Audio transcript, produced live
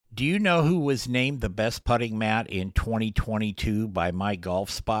Do you know who was named the best putting mat in 2022 by My Golf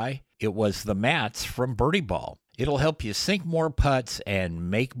Spy? It was the mats from Birdie Ball. It'll help you sink more putts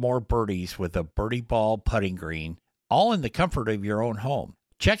and make more birdies with a Birdie Ball putting green, all in the comfort of your own home.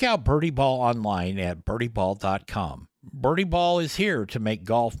 Check out Birdie Ball online at birdieball.com. Birdie Ball is here to make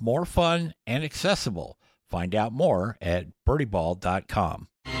golf more fun and accessible. Find out more at birdieball.com.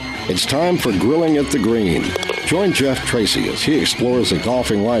 It's time for Grilling at the Green. Join Jeff Tracy as he explores the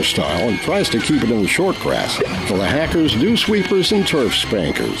golfing lifestyle and tries to keep it in the short grass for the hackers, dew sweepers, and turf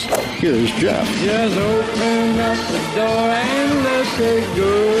spankers. Here's Jeff. Just open up the door and let's take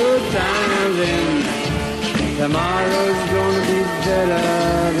good times in. Tomorrow's gonna be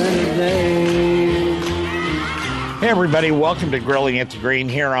better than today. Hey, everybody. Welcome to Grilling at the Green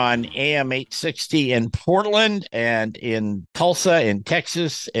here on AM 860 in Portland and in Tulsa, in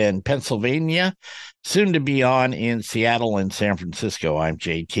Texas, and Pennsylvania. Soon to be on in Seattle and San Francisco. I'm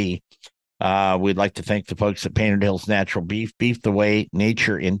JT. We'd like to thank the folks at Painted Hills Natural Beef, beef the way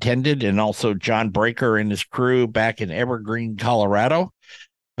nature intended, and also John Breaker and his crew back in Evergreen, Colorado,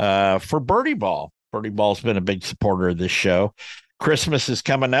 for Birdie Ball. Birdie Ball's been a big supporter of this show. Christmas is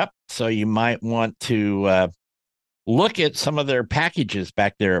coming up, so you might want to look at some of their packages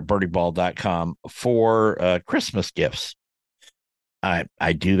back there at birdieball.com for Christmas gifts.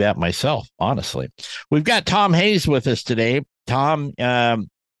 I do that myself, honestly. We've got Tom Hayes with us today. Tom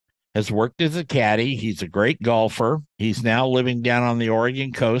has worked as a caddy. He's a great golfer. He's now living down on the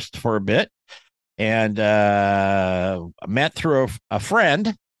Oregon coast for a bit and met through a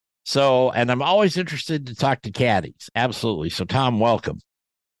friend. And I'm always interested to talk to caddies. Absolutely. So, Tom, welcome.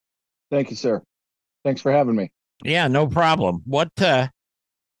 Thank you, sir. Thanks for having me. Yeah, no problem. What I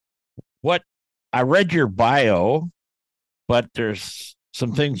read your bio, but there's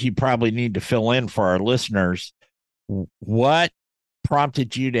some things you probably need to fill in for our listeners. What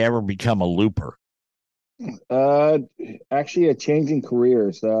prompted you to ever become a looper? Actually, a changing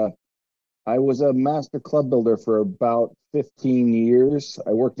careers. I was a master club builder for about 15 years.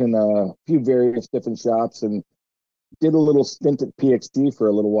 I worked in a few various different shops and did a little stint at PXG for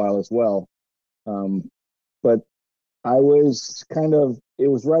a little while as well. But I was it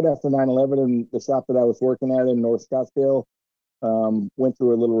was right after 9/11, and the shop that I was working at in North Scottsdale went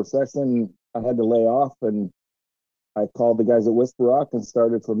through a little recession. I had to lay off, and I called the guys at Whisper Rock and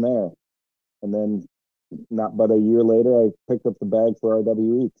started from there. And then not but a year later, I picked up the bag for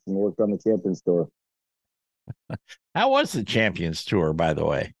RW Eats and worked on the Champions Tour. How was the Champions Tour, by the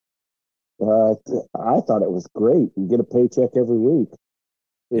way? I thought it was great. You get a paycheck every week.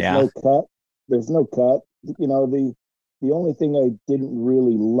 There's no cut. There's no cut. You know, the only thing I didn't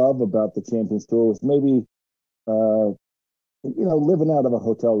really love about the Champions Tour was maybe, living out of a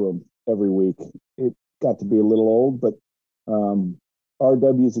hotel room every week. It got to be a little old, but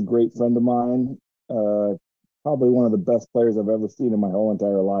RW is a great friend of mine. Probably one of the best players I've ever seen in my whole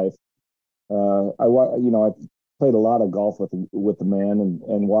entire life. I played a lot of golf with the man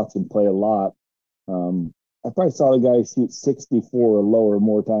and watched him play a lot. I probably saw the guy shoot 64 or lower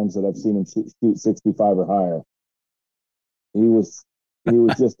more times than I've seen him shoot 65 or higher. He was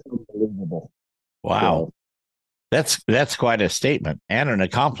just unbelievable. Wow. So, that's quite a statement and an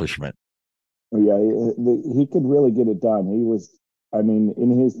accomplishment. Yeah, he could really get it done. He was,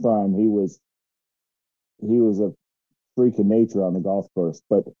 in his prime, he was a freak of nature on the golf course,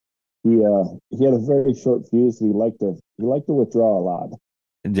 but he had a very short fuse. He liked to withdraw a lot.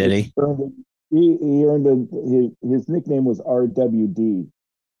 Did he? He earned his nickname was RWD.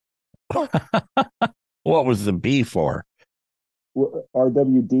 What was the B for?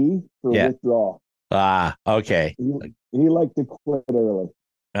 RWD for withdrawal. Ah, okay. He liked to quit early.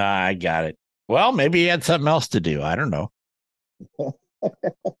 I got it. Well, maybe he had something else to do. I don't know.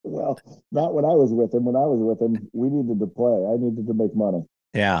 Well, not when I was with him. When I was with him, we needed to play. I needed to make money.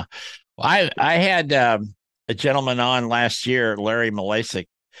 Yeah. Well, I had a gentleman on last year, Larry Malasik.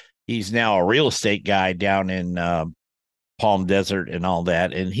 He's now a real estate guy down in Palm Desert and all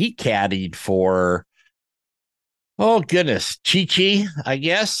that. And he caddied for, Chi-Chi, I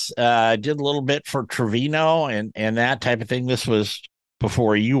guess. Did a little bit for Trevino and that type of thing. This was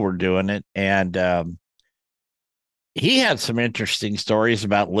before you were doing it. And he had some interesting stories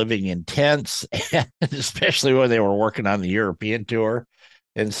about living in tents, especially when they were working on the European tour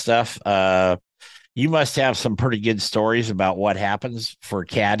and stuff. You must have some pretty good stories about what happens for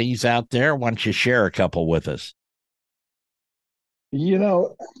caddies out there. Why don't you share a couple with us?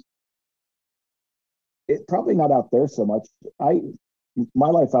 It probably not out there so much. My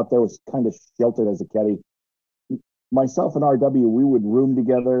life out there was kind of sheltered as a caddy. Myself and RW, we would room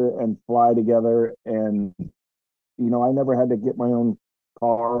together and fly together, and I never had to get my own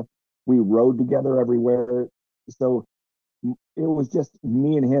car. We rode together everywhere. So it was just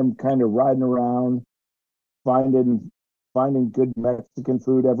me and him kind of riding around, finding good Mexican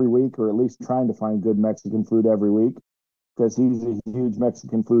food every week, or at least trying to find good Mexican food every week, because he's a huge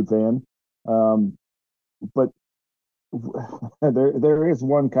Mexican food fan. But there is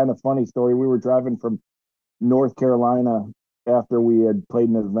one kind of funny story. We were driving from North Carolina after we had played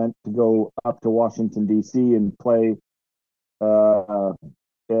an event to go up to Washington D.C. and play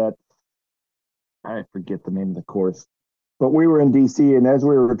at, I forget the name of the course, but we were in D.C. and as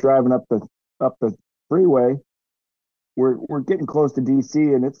we were driving up the freeway, we're getting close to DC,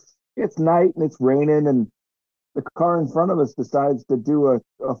 and it's night and it's raining, and the car in front of us decides to do a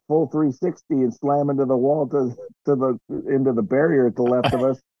full 360 and slam into the wall into the barrier at the left of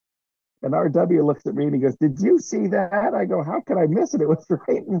us. And RW looks at me and he goes, "Did you see that?" I go, "How could I miss it? It was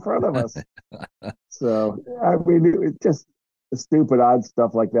right in front of us." So I mean, it just stupid, odd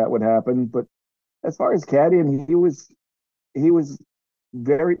stuff like that would happen. But as far as caddying, he was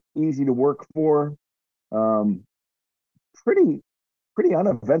very easy to work for. Pretty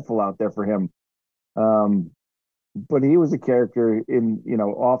uneventful out there for him. But he was a character in,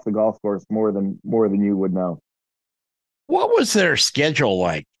 off the golf course more than you would know. What was their schedule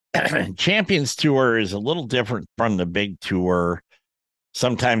like? Champions Tour is a little different from the big tour.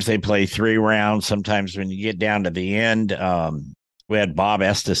 Sometimes they play 3 rounds. Sometimes when you get down to the end, we had Bob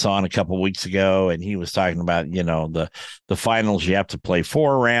Estes on a couple of weeks ago, and he was talking about, the finals, you have to play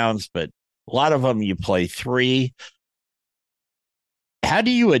 4 rounds, but a lot of them you play 3. How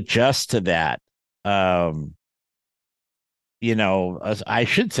do you adjust to that? I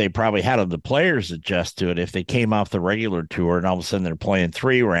should say probably how do the players adjust to it if they came off the regular tour and all of a sudden they're playing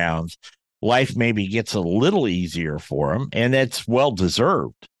 3 rounds? Life maybe gets a little easier for them, and that's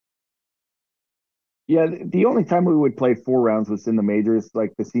well-deserved. Yeah, the only time we would play 4 rounds was in the majors,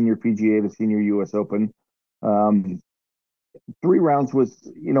 like the Senior PGA, the Senior US Open. 3 rounds was,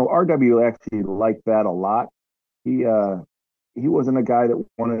 RW actually liked that a lot. He wasn't a guy that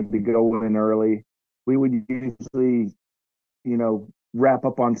wanted to go in early. We would usually, wrap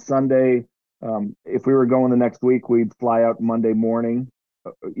up on Sunday. If we were going the next week, we'd fly out Monday morning,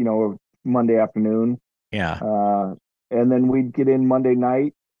 Monday afternoon. Yeah. And then we'd get in Monday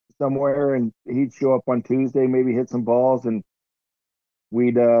night somewhere, and he'd show up on Tuesday, maybe hit some balls, and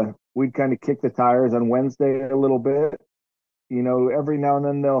we'd kind of kick the tires on Wednesday a little bit. Every now and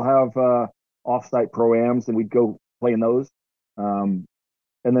then they'll have off-site pro-ams, and we'd go play in those. And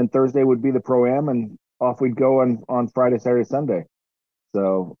then Thursday would be the pro-am, and off we'd go on Friday, Saturday, Sunday.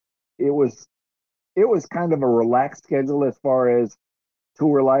 So it was kind of a relaxed schedule as far as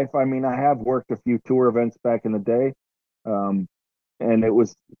tour life. I mean, I have worked a few tour events back in the day, and it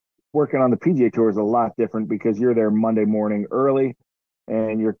was working on the PGA Tour is a lot different because you're there Monday morning early,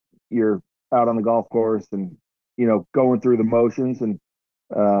 and you're out on the golf course and going through the motions. And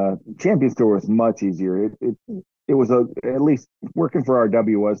Champions Tour was much easier. It was at least working for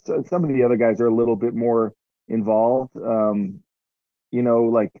RW was. Some of the other guys are a little bit more involved.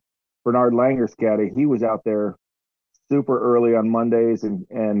 Like Bernard Langer's caddy, he was out there super early on Mondays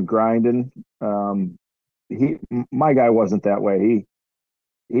and grinding. My guy wasn't that way.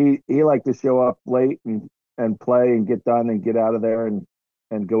 He liked to show up late and play and get done and get out of there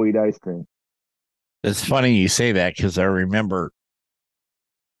and go eat ice cream. It's funny you say that because I remember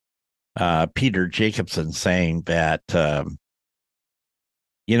Peter Jacobsen saying that, on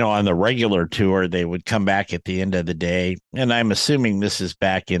the regular tour, they would come back at the end of the day. And I'm assuming this is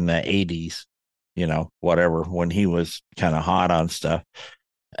back in the 80s, whatever, when he was kind of hot on stuff.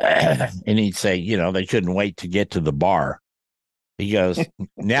 And he'd say, they couldn't wait to get to the bar. He goes,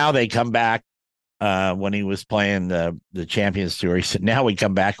 now they come back. When he was playing the Champions Tour, he said, now we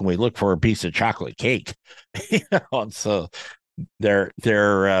come back and we look for a piece of chocolate cake. And so their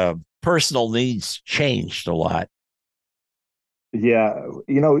personal needs changed a lot. Yeah.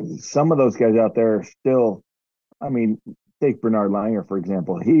 Some of those guys out there are still, I mean, take Bernard Langer, for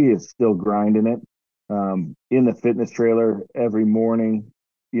example. He is still grinding it in the fitness trailer every morning,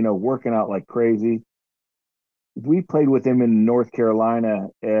 working out like crazy. We played with him in North Carolina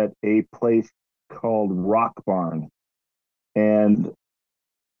at a place called Rock Barn. And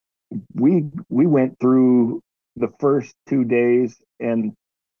we went through the first 2 days, and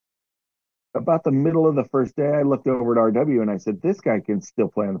about the middle of the first day, I looked over at RW and I said, "This guy can still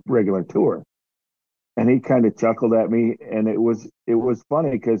play on the regular tour." And he kind of chuckled at me, and it was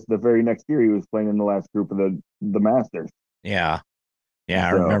funny because the very next year he was playing in the last group of the Masters. Yeah. I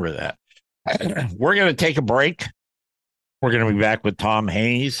remember that. We're going to take a break. We're going to be back with Tom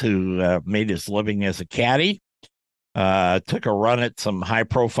Hayes, who made his living as a caddy. Took a run at some high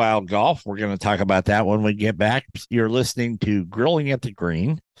profile golf. We're going to talk about that when we get back. You're listening to Grilling at the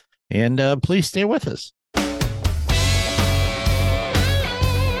Green, and please stay with us.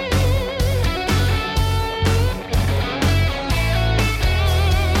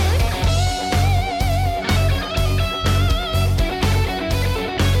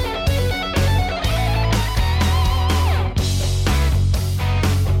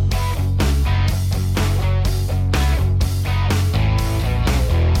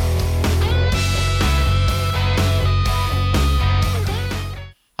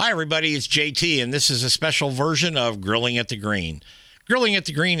 Hi, everybody. It's JT, and this is a special version of Grilling at the Green. Grilling at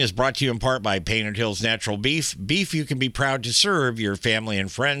the Green is brought to you in part by Painted Hills Natural Beef. Beef you can be proud to serve your family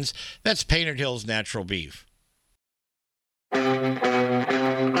and friends. That's Painted Hills Natural Beef.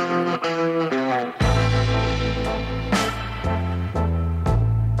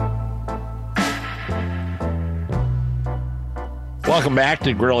 Welcome back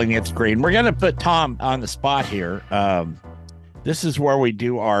to Grilling at the Green. We're going to put Tom on the spot here. This is where we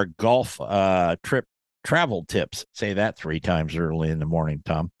do our golf trip travel tips. Say that 3 times early in the morning,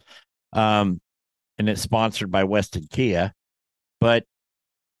 Tom. And it's sponsored by Weston Kia. But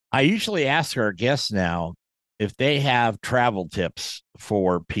I usually ask our guests now if they have travel tips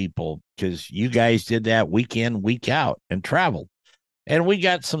for people, because you guys did that week in, week out and traveled. And we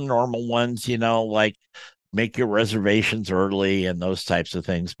got some normal ones, like make your reservations early and those types of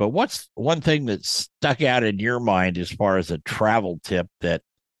things. But what's one thing that stuck out in your mind as far as a travel tip that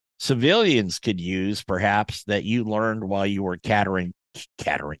civilians could use, perhaps, that you learned while you were caddying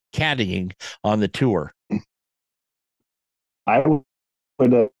on the tour? I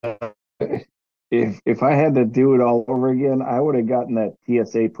would, if I had to do it all over again, I would have gotten that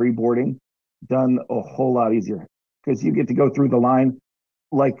TSA pre-boarding done a whole lot easier, because you get to go through the line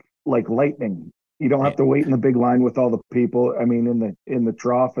like lightning. You don't have to wait in the big line with all the people. I mean, in the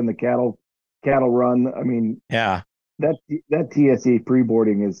trough and the cattle run. I mean, yeah, that TSA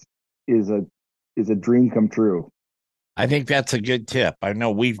pre-boarding is a dream come true. I think that's a good tip. I know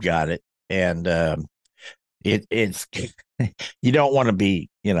we've got it, and it's you don't want to be,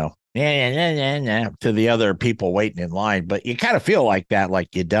 to the other people waiting in line, but you kind of feel like that,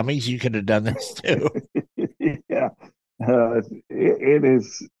 like, you dummies, you could have done this too. Yeah, it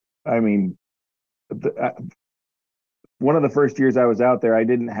is. I mean, one of the first years I was out there, I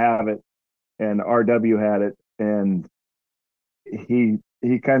didn't have it, and RW had it, and he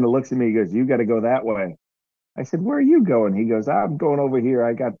kind of looks at me, he goes, "You got to go that way." I said, "Where are you going?" He goes, "I'm going over here.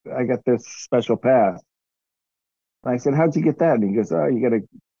 I got this special pass." And I said, "How'd you get that?" And he goes, "Oh, you got to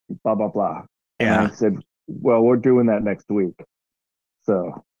blah blah blah." Yeah. And I said, "Well, we're doing that next week."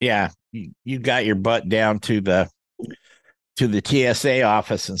 So yeah, you got your butt down to the TSA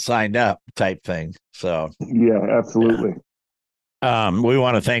office and signed up, type thing. So yeah, absolutely. We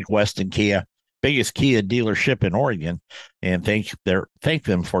want to thank Weston Kia, biggest Kia dealership in Oregon, and thank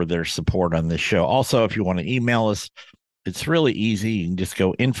them for their support on this show. Also, if you want to email us, it's really easy. You can just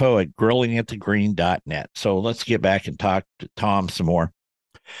go info@grillingatthegreen.net. So let's get back and talk to Tom some more.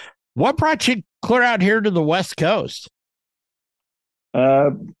 What brought you clear out here to the West Coast?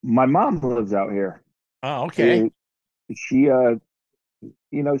 My mom lives out here. Oh, okay. She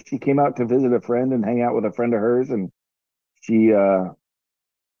she came out to visit a friend and hang out with a friend of hers, and she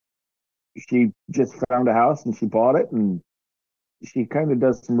just found a house and she bought it, and she kind of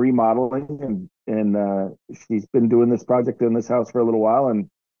does some remodeling, and she's been doing this project in this house for a little while. And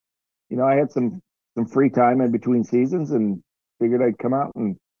I had some free time in between seasons, and figured I'd come out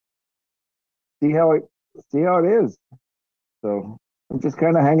and see how it is. So I'm just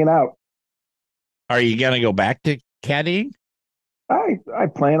kind of hanging out. Are you gonna go back to caddying? I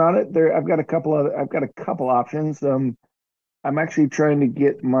plan on it. I've got a couple options. I'm actually trying to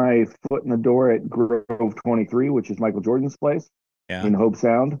get my foot in the door at Grove 23, which is Michael Jordan's place in Hope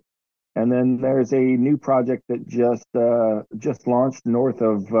Sound. And then there's a new project that just launched north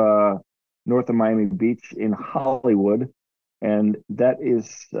of Miami Beach in Hollywood, and that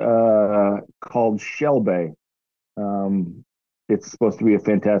is called Shell Bay. It's supposed to be a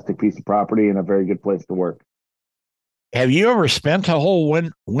fantastic piece of property and a very good place to work. Have you ever spent a whole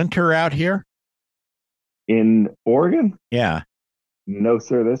winter out here in Oregon? Yeah. No,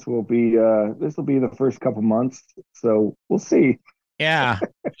 sir. This will be the first couple months, so we'll see. Yeah.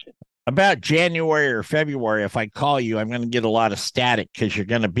 About January or February, if I call you, I'm going to get a lot of static because you're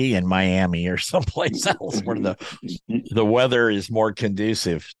going to be in Miami or someplace else where the weather is more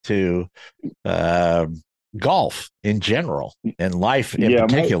conducive to golf in general and life in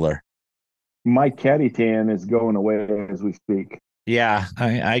particular. My caddy tan is going away as we speak. Yeah,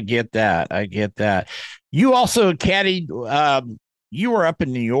 I get that. You also caddied. You were up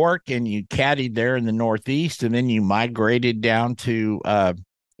in New York and you caddied there in the Northeast, and then you migrated down to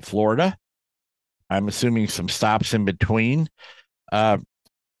Florida. I'm assuming some stops in between. Uh,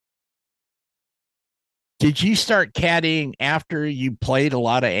 did you start caddying after you played a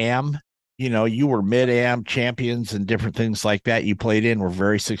lot of AM? You know, you were mid AM champions and different things like that. You played in were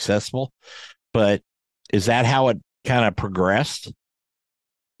very successful, but is that how it kind of progressed?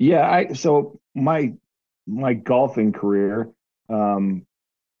 Yeah, so my golfing career, um,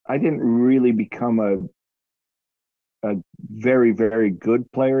 I didn't really become a very, very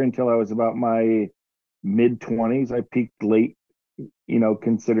good player until I was about my mid 20s. I peaked late,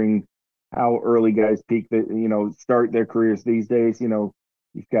 considering how early guys peak that, start their careers these days.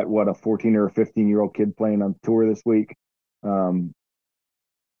 You've got what, a 14 or a 15-year-old kid playing on tour this week. Um,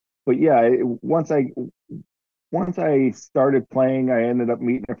 but yeah, once I started playing, I ended up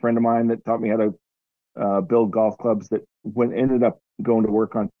meeting a friend of mine that taught me how to build golf clubs that when ended up going to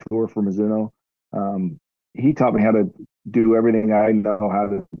work on tour for Mizuno. He taught me how to do everything I know how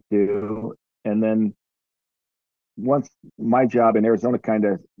to do. And then once my job in Arizona kind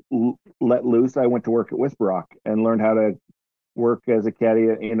of let loose, I went to work at Whisper Rock and learned how to work as a caddy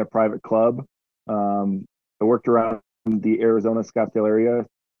in a private club. I worked around the Arizona Scottsdale area.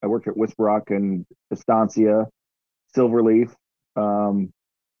 I worked at Whisper Rock and Estancia, Silverleaf.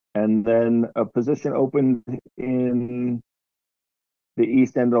 And then a position opened in the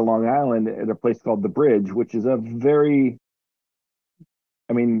east end of Long Island at a place called The Bridge, which is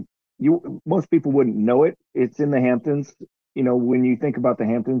most people wouldn't know it. It's in the Hamptons. When you think about the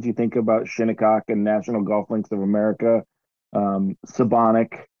Hamptons, you think about Shinnecock and National Golf Links of America,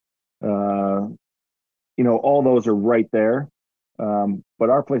 Sabonic, all those are right there. But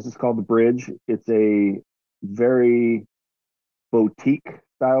our place is called The Bridge. It's a very boutique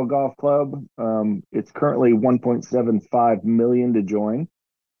style golf club. It's currently 1.75 million to join.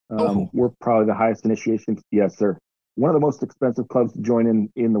 We're probably the highest initiation. Yes, sir. One of the most expensive clubs to join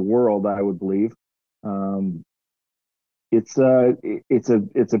in the world, I would believe. It's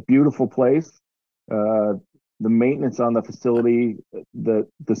a beautiful place. The maintenance on the facility, the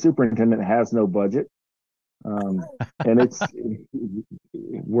superintendent has no budget. And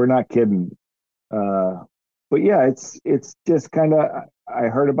we're not kidding. But yeah, it's just kind of, I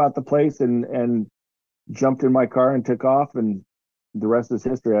heard about the place and jumped in my car and took off, and the rest is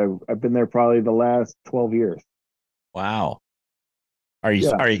history. I've been there probably the last 12 years. Wow. Are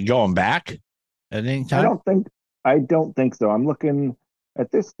you going back at any time? I don't think so. I'm looking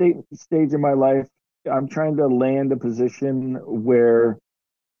at this stage in my life. I'm trying to land a position where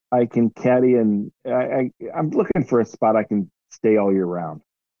I can caddy, and I'm looking for a spot I can stay all year round.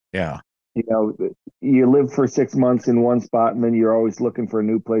 Yeah. You live for 6 months in one spot, and then you're always looking for a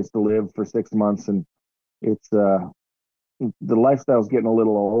new place to live for 6 months. And it's the lifestyle's getting a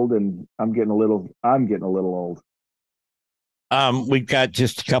little old, and I'm getting a little old. We've got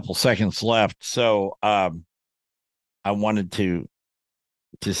just a couple seconds left. So, I wanted to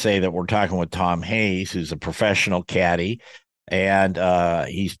say that we're talking with Tom Hayes, who's a professional caddy, and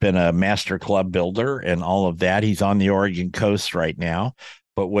he's been a master club builder and all of that. He's on the Oregon coast right now.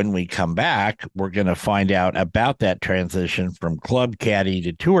 But when we come back, we're going to find out about that transition from club caddy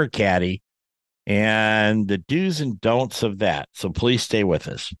to tour caddy and the do's and don'ts of that. So please stay with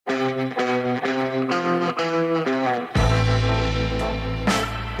us.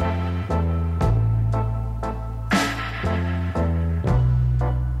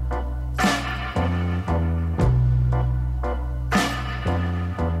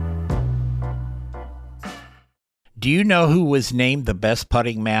 Do you know who was named the best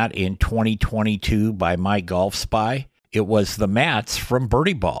putting mat in 2022 by My Golf Spy? It was the mats from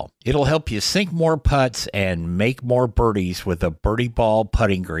Birdie Ball. It'll help you sink more putts and make more birdies with a Birdie Ball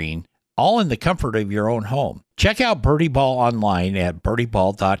putting green, all in the comfort of your own home. Check out Birdie Ball online at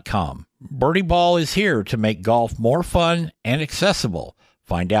birdieball.com. Birdie Ball is here to make golf more fun and accessible.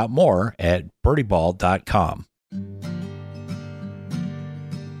 Find out more at birdieball.com.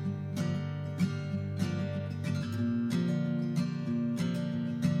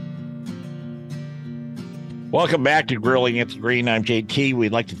 Welcome back to Grilling at the Green. I'm JT.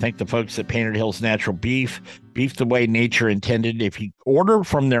 We'd like to thank the folks at Painted Hills Natural Beef the way nature intended. If you order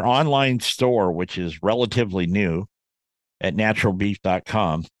from their online store, which is relatively new at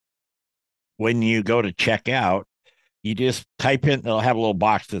naturalbeef.com, when you go to check out, you just type in, they'll have a little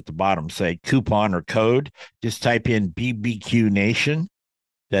box at the bottom, say coupon or code. Just type in BBQ Nation.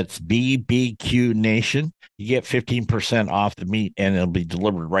 That's BBQ Nation. You get 15% off the meat, and it'll be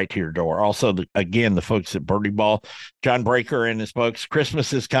delivered right to your door. Also, again, the folks at Birdie Ball, John Breaker and his folks,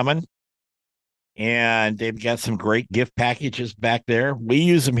 Christmas is coming. and they've got some great gift packages back there. We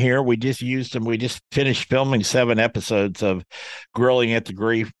use them here. We just used them. We just finished filming 7 episodes of Grilling at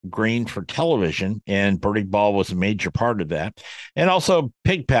the Green for television, and Birdie Ball was a major part of that. And also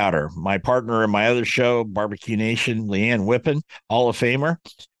Pig Powder, my partner in my other show, Barbecue Nation, Leanne Whippen, Hall of Famer.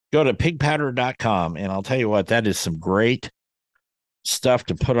 Go to pigpowder.com, and I'll tell you what, that is some great stuff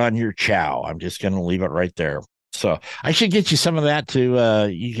to put on your chow. I'm just going to leave it right there. So I should get you some of that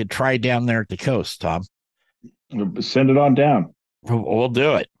you could try down there at the coast, Tom. Send it on down. We'll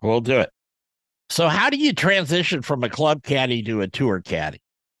do it. We'll do it. So how do you transition from a club caddy to a tour caddy?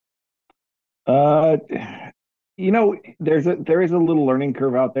 There is a little learning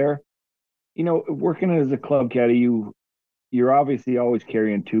curve out there. Working as a club caddy, you're obviously always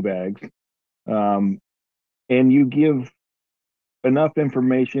carrying 2 bags. And you give enough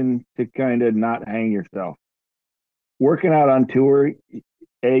information to kind of not hang yourself. Working out on tour,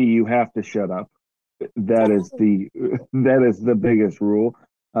 you have to shut up. That is the biggest rule.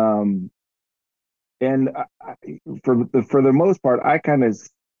 And for the most part, I kind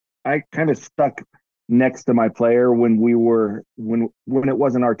of stuck next to my player when it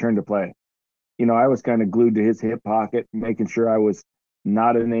wasn't our turn to play. I was kind of glued to his hip pocket, making sure I was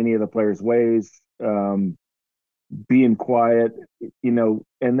not in any of the players' ways, being quiet. And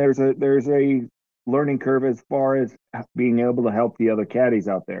there's a learning curve as far as being able to help the other caddies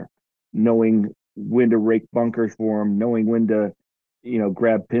out there, knowing when to rake bunkers for them, knowing when to,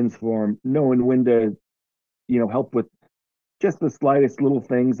 grab pins for them, knowing when to, help with just the slightest little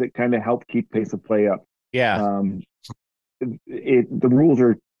things that kind of help keep pace of play up. Yeah. The rules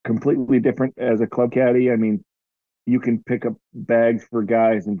are completely different as a club caddy. I mean, you can pick up bags for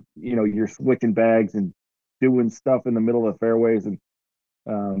guys and, you're switching bags and doing stuff in the middle of the fairways. And,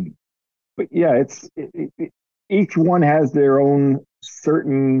 but yeah, each one has their own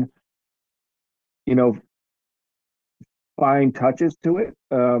certain, fine touches to it,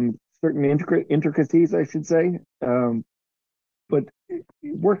 certain intricacies, I should say. But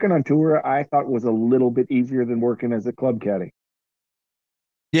working on tour, I thought was a little bit easier than working as a club caddy.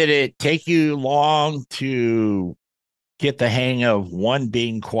 Did it take you long to get the hang of 1,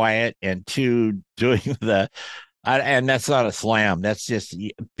 being quiet, and 2, doing and that's not a slam. That's just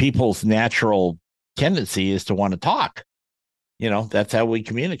people's natural tendency is to want to talk. That's how we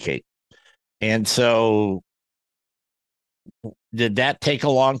communicate. And so did that take a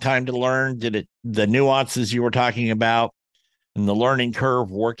long time to learn? The nuances you were talking about and the learning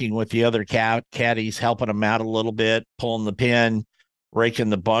curve, working with the other caddies, helping them out a little bit, pulling the pin, raking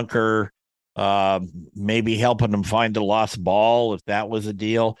the bunker, maybe helping them find a lost ball if that was a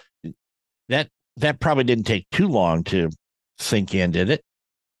deal. That probably didn't take too long to sink in, did it?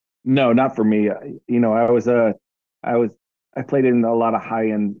 No, not for me. I played in a lot of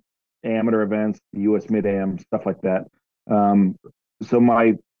high-end amateur events, US Mid-Am, stuff like that. So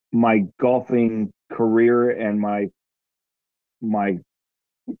my golfing career and my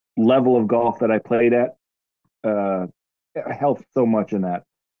level of golf that I played at helped so much in that.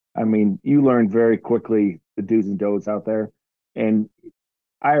 I mean, you learn very quickly the do's and don'ts out there, and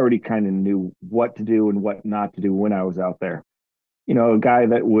I already kind of knew what to do and what not to do when I was out there. A guy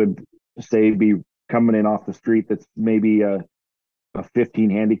that would say be coming in off the street that's maybe a 15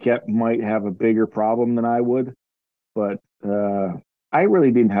 handicap might have a bigger problem than I would, but I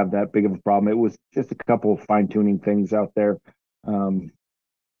really didn't have that big of a problem. It was just a couple of fine tuning things out there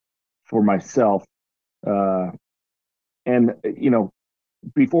for myself. And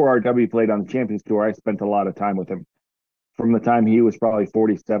before RW played on the Champions Tour, I spent a lot of time with him. From the time he was probably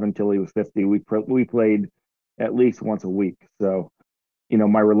 47 till he was 50, we played at least once a week. So,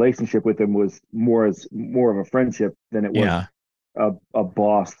 my relationship with him was more of a friendship than it was a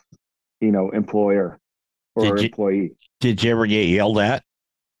boss, employer or employee. Did you ever get yelled at?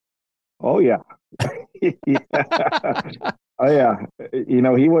 Oh yeah. Oh yeah.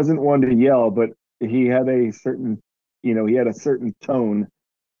 He wasn't one to yell, but he had a certain tone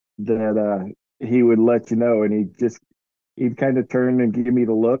that he would let you know, and he'd kind of turn and give me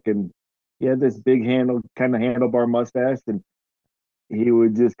the look, and he had this big handlebar mustache, and he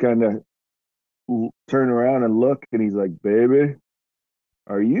would just kind of turn around and look, and he's like, "Baby,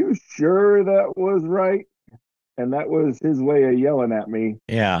 are you sure that was right?" And that was his way of yelling at me.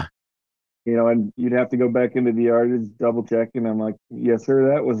 Yeah. And you'd have to go back into the yard and double check, and I'm like, "Yes,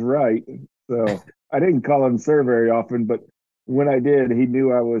 sir, that was right." So I didn't call him sir very often, but when I did, he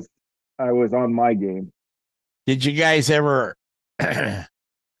knew I was on my game. Did you guys ever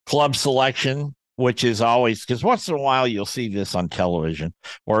club selection, which is always, because once in a while you'll see this on television,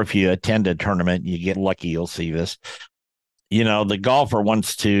 or if you attend a tournament, you get lucky, you'll see this. the golfer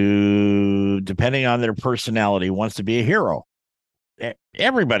wants to, depending on their personality, wants to be a hero.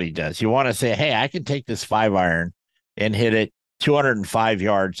 Everybody does. You want to say, hey, I can take this 5-iron and hit it 205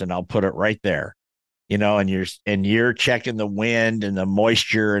 yards and I'll put it right there. And you're checking the wind and the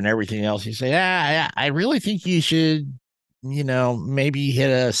moisture and everything else. You say, I really think you should, maybe hit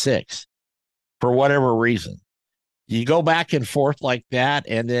a 6 for whatever reason. You go back and forth like that,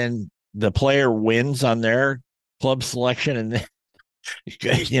 and then the player wins on their club selection, and then,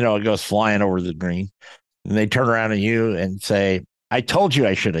 it goes flying over the green, and they turn around at you and say, I told you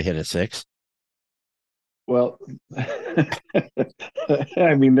I should have hit a 6. Well,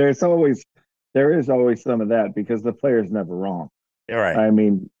 I mean, there is always some of that because the player's never wrong. All right. I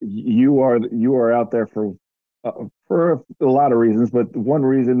mean, you are out there for a lot of reasons, but one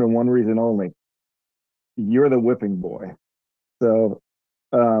reason and one reason only. You're the whipping boy. So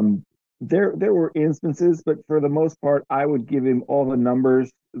there were instances, but for the most part, I would give him all the numbers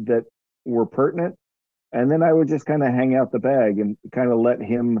that were pertinent, and then I would just kind of hang out the bag and kind of let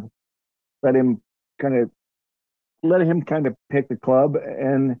him kind of pick the club.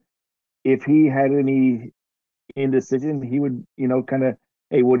 And if he had any indecision, he would, kind of,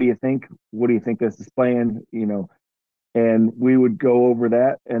 hey, what do you think? What do you think this is playing? And we would go over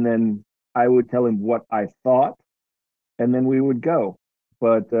that, and then I would tell him what I thought, and then we would go.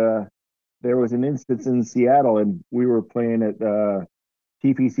 But there was an instance in Seattle, and we were playing at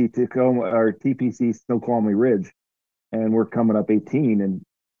TPC Tacoma or TPC Snoqualmie Ridge, and we're coming up 18, and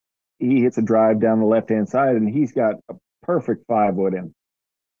he hits a drive down the left-hand side, and he's got a perfect 5-wood in.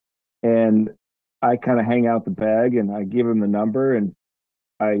 And I kind of hang out the bag, and I give him the number, and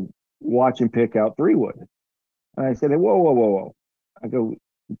I watch him pick out 3-wood. And I said, whoa, whoa, whoa, whoa. I go,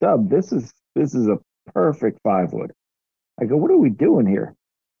 Dub, this is a perfect 5-wood. I go, what are we doing here?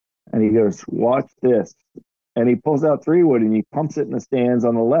 And he goes, watch this. And he pulls out 3-wood and he pumps it in the stands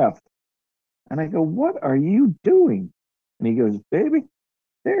on the left. And I go, what are you doing? And he goes, baby,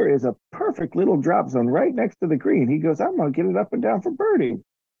 there is a perfect little drop zone right next to the green. He goes, I'm going to get it up and down for birdie.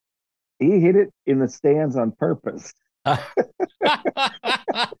 He hit it in the stands on purpose. I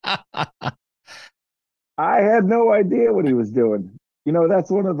had no idea what he was doing.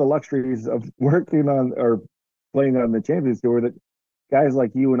 That's one of the luxuries of working on or playing on the Champions Tour that guys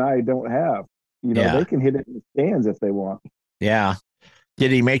like you and I don't have. They can hit it in the stands if they want. Yeah.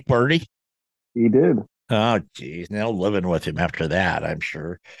 Did he make birdie? He did. Oh, geez. No living with him after that, I'm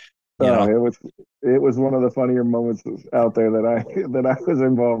sure. It was one of the funnier moments out there that I was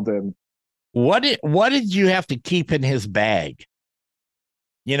involved in. What did you have to keep in his bag?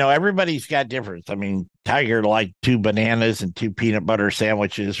 Everybody's got difference. I mean, Tiger liked 2 bananas and 2 peanut butter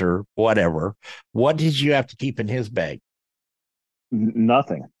sandwiches or whatever. What did you have to keep in his bag?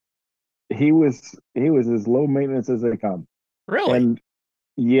 Nothing. He was as low maintenance as they come. Really? And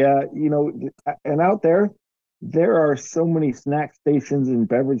yeah, and out there are so many snack stations and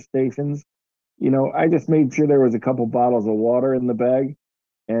beverage stations. I just made sure there was a couple bottles of water in the bag,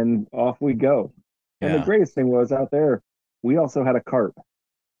 and off we go. Yeah. And the greatest thing was out there, we also had a cart.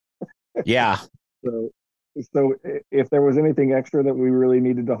 Yeah. So if there was anything extra that we really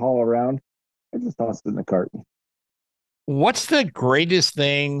needed to haul around, I just tossed it in the cart. What's the greatest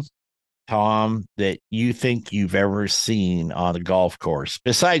thing, Tom, that you think you've ever seen on a golf course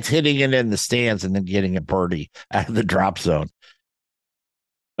besides hitting it in the stands and then getting a birdie out of the drop zone?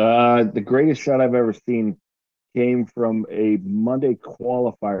 The greatest shot I've ever seen came from a Monday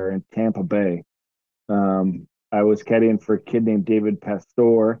qualifier in Tampa Bay. I was caddying for a kid named David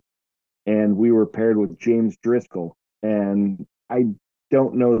Pastor, and we were paired with James Driscoll. And I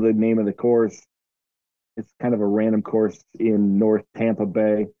don't know the name of the course. It's kind of a random course in North Tampa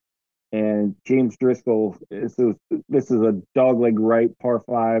Bay. And James Driscoll, this is a dogleg right par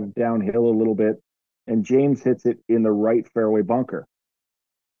 5 downhill a little bit. And James hits it in the right fairway bunker.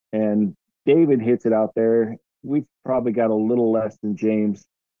 And David hits it out there. We've probably got a little less than James.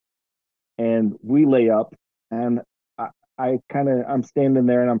 And we lay up, and I'm standing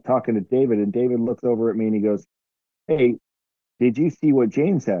there and I'm talking to David, and David looks over at me and he goes, hey, did you see what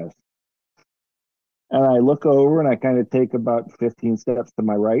James has? And I look over and I kind of take about 15 steps to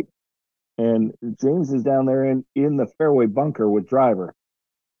my right, and James is down there in the fairway bunker with driver,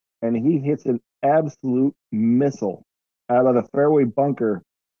 and he hits an absolute missile out of the fairway bunker,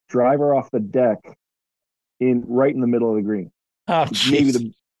 driver off the deck, right in the middle of the green. Oh,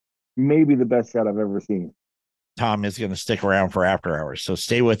 maybe the best shot I've ever seen. Tom is going to stick around for after hours, so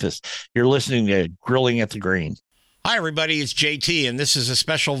stay with us. You're listening to Grilling at the Green. Hi, everybody. It's JT, and this is a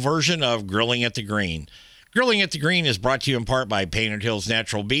special version of Grilling at the Green. Grilling at the Green is brought to you in part by Painted Hills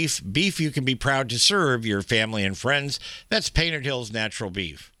Natural Beef. Beef you can be proud to serve your family and friends. That's Painted Hills Natural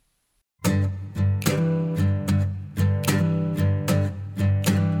Beef.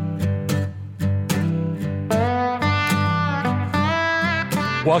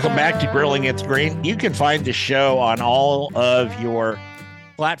 Welcome back to Grilling at the Green. You can find the show on all of your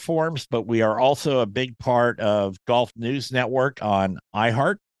platforms, but we are also a big part of Golf News Network on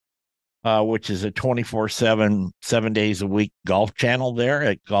iHeart, which is a 24/7, 7 days a week golf channel there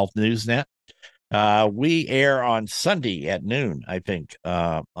at Golf News Net. We air on Sunday at noon, I think,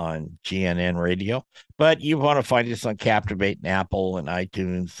 on GNN Radio. But you want to find us on Captivate and Apple and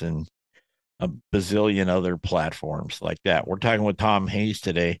iTunes and a bazillion other platforms like that. We're talking with Tom Hayes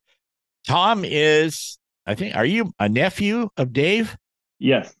today. Tom is, I think, are you a nephew of Dave?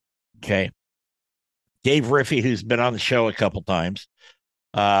 Yes. Okay. Dave Riffey, who's been on the show a couple times,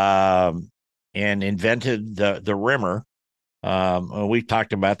 and invented the rimmer. We've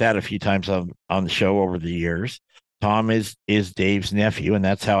talked about that a few times on the show over the years. Tom is Dave's nephew, and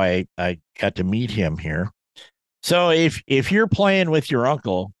that's how I got to meet him here. So if you're playing with your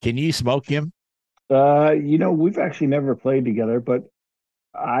uncle, can you smoke him? We've actually never played together, but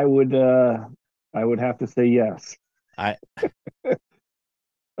I would have to say yes. I'm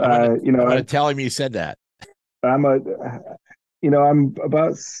gonna tell him you said that. I'm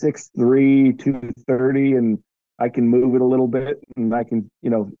about 6'3", 230, and I can move it a little bit, and I can,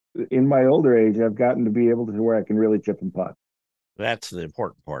 in my older age, I've gotten to be able to where I can really chip and putt. That's the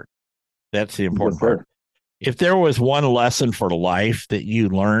important part. Part. If there was one lesson for life that you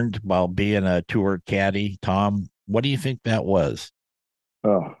learned while being a tour caddy, Tom, what do you think that was?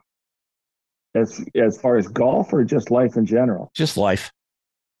 Oh, as far as golf or just life in general? Just life.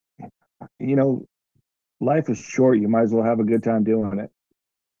 Life is short. You might as well have a good time doing it.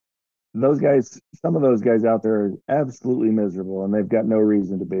 Some of those guys out there are absolutely miserable, and they've got no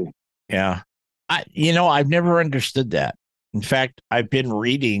reason to be. Yeah. I've never understood that. In fact, I've been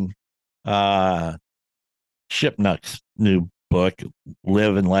reading Shipnuck's new book,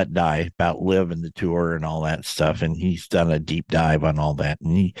 Live and Let Die, about Live and the tour and all that stuff. And he's done a deep dive on all that.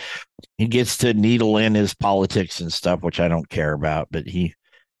 And he gets to needle in his politics and stuff, which I don't care about, but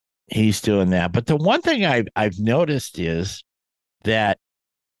he's doing that. But the one thing I've noticed is that,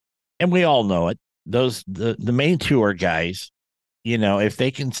 and we all know it, the main tour guys, if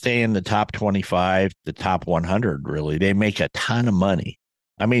they can stay in the top 25, the top 100, really, they make a ton of money.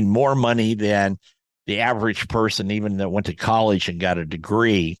 I mean, more money than the average person, even that went to college and got a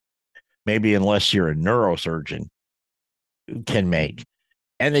degree, maybe unless you're a neurosurgeon, can make.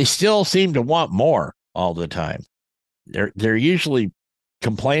 And they still seem to want more all the time. They're usually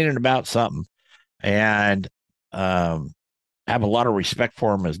complaining about something, and have a lot of respect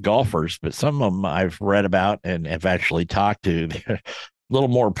for them as golfers, but some of them I've read about and have actually talked to, they're a little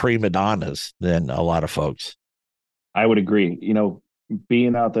more prima donnas than a lot of folks. I would agree.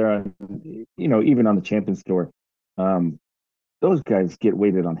 Being out there, even on the Champions Tour, those guys get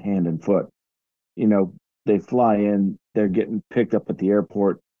weighted on hand and foot. They fly in, they're getting picked up at the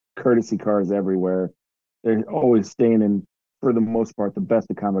airport, courtesy cars everywhere. They're always staying in, for the most part, the best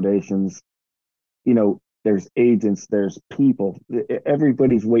accommodations. There's agents, there's people.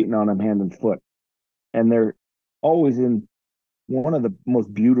 Everybody's waiting on them hand and foot. And they're always in one of the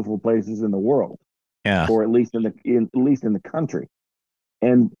most beautiful places in the world. Yeah. Or at least in the country.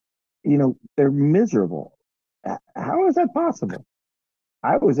 And, they're miserable. How is that possible?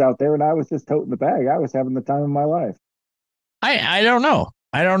 I was out there and I was just toting the bag. I was having the time of my life. I don't know.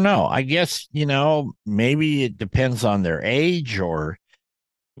 I guess, maybe it depends on their age, or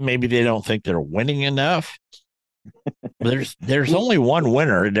maybe they don't think they're winning enough. There's only one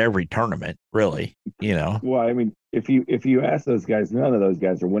winner at every tournament, really, Well, I mean, if you ask those guys, none of those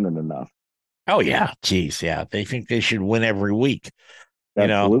guys are winning enough. Oh, yeah. Geez. Yeah. They think they should win every week.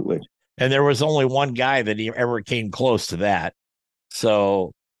 Absolutely. And there was only one guy that he ever came close to that.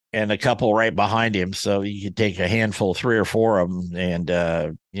 So, and a couple right behind him. So you could take a handful, 3 or 4 of them, and,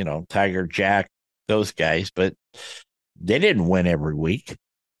 Tiger, Jack, those guys, but they didn't win every week,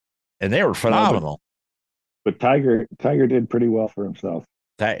 and they were phenomenal. But Tiger did pretty well for himself.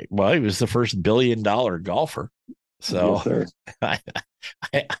 Well, he was the first $1 billion golfer. So yes,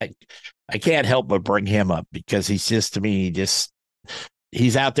 I can't help but bring him up because he's just, to me,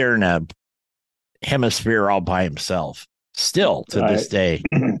 he's out there in a hemisphere all by himself still to this day.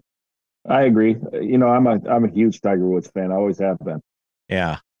 I agree. I'm a huge Tiger Woods fan. I always have been.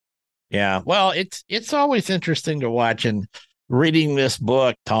 Yeah. Yeah. Well, it's always interesting to watch, and reading this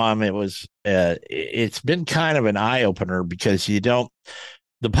book, Tom, it's been kind of an eye opener because the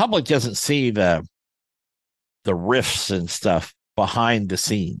public doesn't see the the riffs and stuff behind the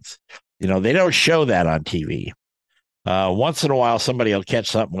scenes. They don't show that on TV. Once in a while, somebody will catch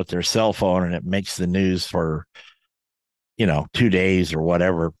something with their cell phone and it makes the news for, 2 days or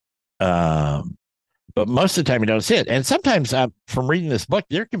whatever. But most of the time you don't see it. And sometimes from reading this book,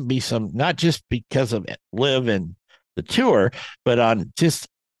 there can be some, not just because of Liv and the tour, but on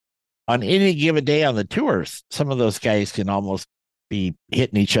any given day on the tours, some of those guys can almost be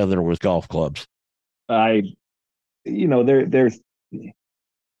hitting each other with golf clubs. There's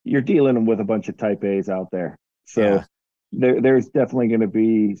you're dealing with a bunch of type A's out there. So there's definitely going to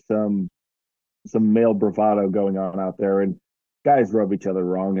be some male bravado going on out there, and guys rub each other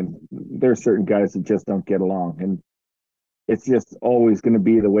wrong, and there's certain guys that just don't get along, and it's just always going to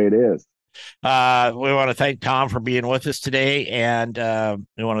be the way it is. We want to thank Tom for being with us today, and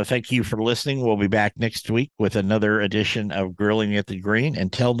we want to thank you for listening. We'll be back next week with another edition of Grilling at the Green.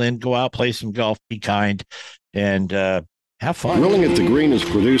 Until then, go out, play some golf, be kind, and have fun. Grilling at the Green is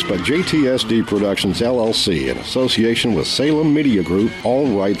produced by JTSD Productions, LLC, in association with Salem Media Group, all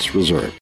rights reserved.